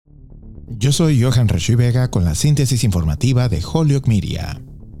Yo soy Johan Rashi Vega con la síntesis informativa de Holyoke Media.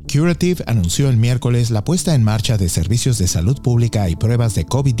 Curative anunció el miércoles la puesta en marcha de servicios de salud pública y pruebas de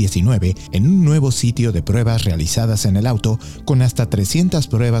COVID-19 en un nuevo sitio de pruebas realizadas en el auto con hasta 300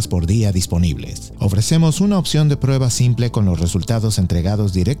 pruebas por día disponibles. Ofrecemos una opción de prueba simple con los resultados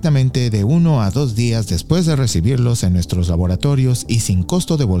entregados directamente de 1 a 2 días después de recibirlos en nuestros laboratorios y sin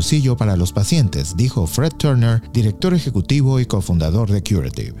costo de bolsillo para los pacientes, dijo Fred Turner, director ejecutivo y cofundador de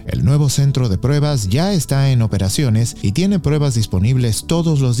Curative. El nuevo centro de pruebas ya está en operaciones y tiene pruebas disponibles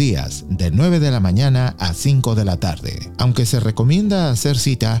todos los días, de 9 de la mañana a 5 de la tarde. Aunque se recomienda hacer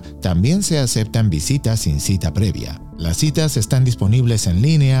cita, también se aceptan visitas sin cita previa. Las citas están disponibles en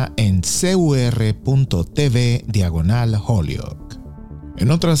línea en cur.tv/Holyoke. En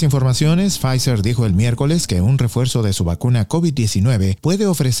otras informaciones, Pfizer dijo el miércoles que un refuerzo de su vacuna COVID-19 puede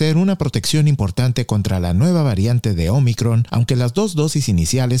ofrecer una protección importante contra la nueva variante de Omicron, aunque las 2 dosis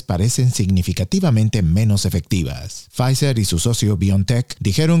iniciales parecen significativamente menos efectivas. Pfizer y su socio BioNTech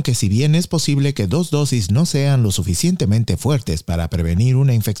dijeron que si bien es posible que 2 dosis no sean lo suficientemente fuertes para prevenir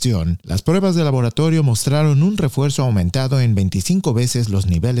una infección, las pruebas de laboratorio mostraron un refuerzo aumentado en 25 veces los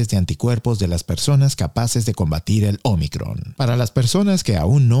niveles de anticuerpos de las personas capaces de combatir el Omicron. Para las personas que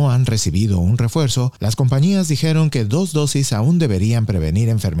aún no han recibido un refuerzo, las compañías dijeron que 2 dosis aún deberían prevenir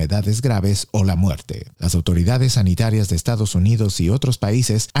enfermedades graves o la muerte. Las autoridades sanitarias de Estados Unidos y otros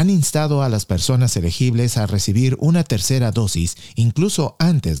países han instado a las personas elegibles a recibir una tercera dosis incluso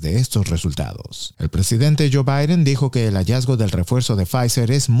antes de estos resultados. El presidente Joe Biden dijo que el hallazgo del refuerzo de Pfizer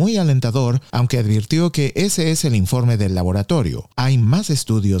es muy alentador, aunque advirtió que ese es el informe del laboratorio. Hay más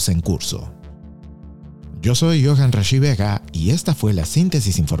estudios en curso. Yo soy Johan Rashi Vega y esta fue la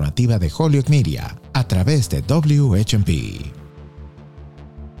síntesis informativa de Holyoke Media a través de WHMP.